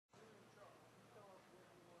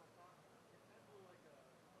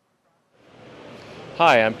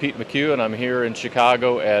Hi, I'm Pete McHugh, and I'm here in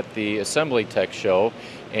Chicago at the Assembly Tech Show,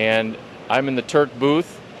 and I'm in the Turck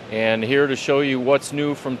booth and here to show you what's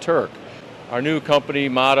new from Turck. Our new company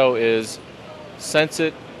motto is sense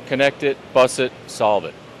it, connect it, bus it, solve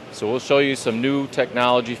it. So we'll show you some new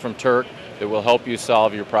technology from Turck that will help you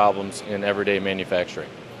solve your problems in everyday manufacturing.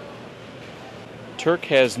 Turck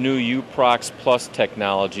has new UProx Plus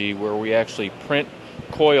technology where we actually print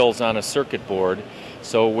coils on a circuit board.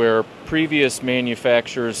 So where previous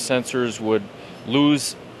manufacturers' sensors would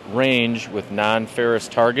lose range with non-ferrous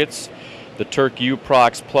targets, the Turck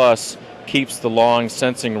UProx Plus keeps the long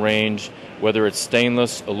sensing range whether it's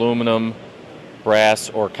stainless, aluminum, brass,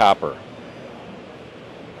 or copper.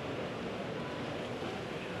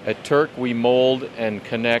 At Turck, we mold and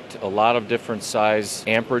connect a lot of different size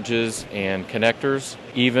amperages and connectors.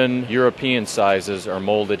 Even European sizes are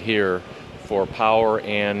molded here for power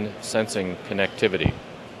and sensing connectivity.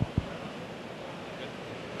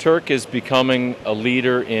 Turck is becoming a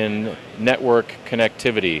leader in network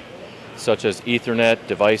connectivity, such as Ethernet,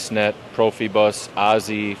 DeviceNet, FIELDBUS,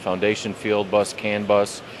 OSI, Foundation FIELDBUS, CAN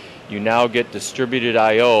bus. You now get distributed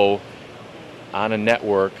I/O on a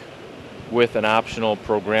network with an optional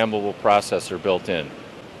programmable processor built in.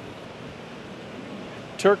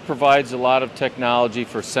 Turck provides a lot of technology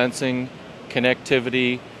for sensing,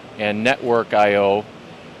 connectivity, and network I/O,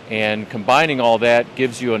 and combining all that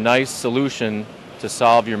gives you a nice solution to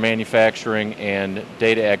solve your manufacturing and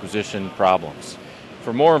data acquisition problems.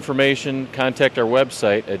 For more information, contact our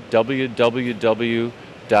website at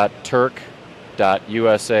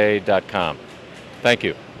www.turck.usa.com. Thank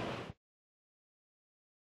you.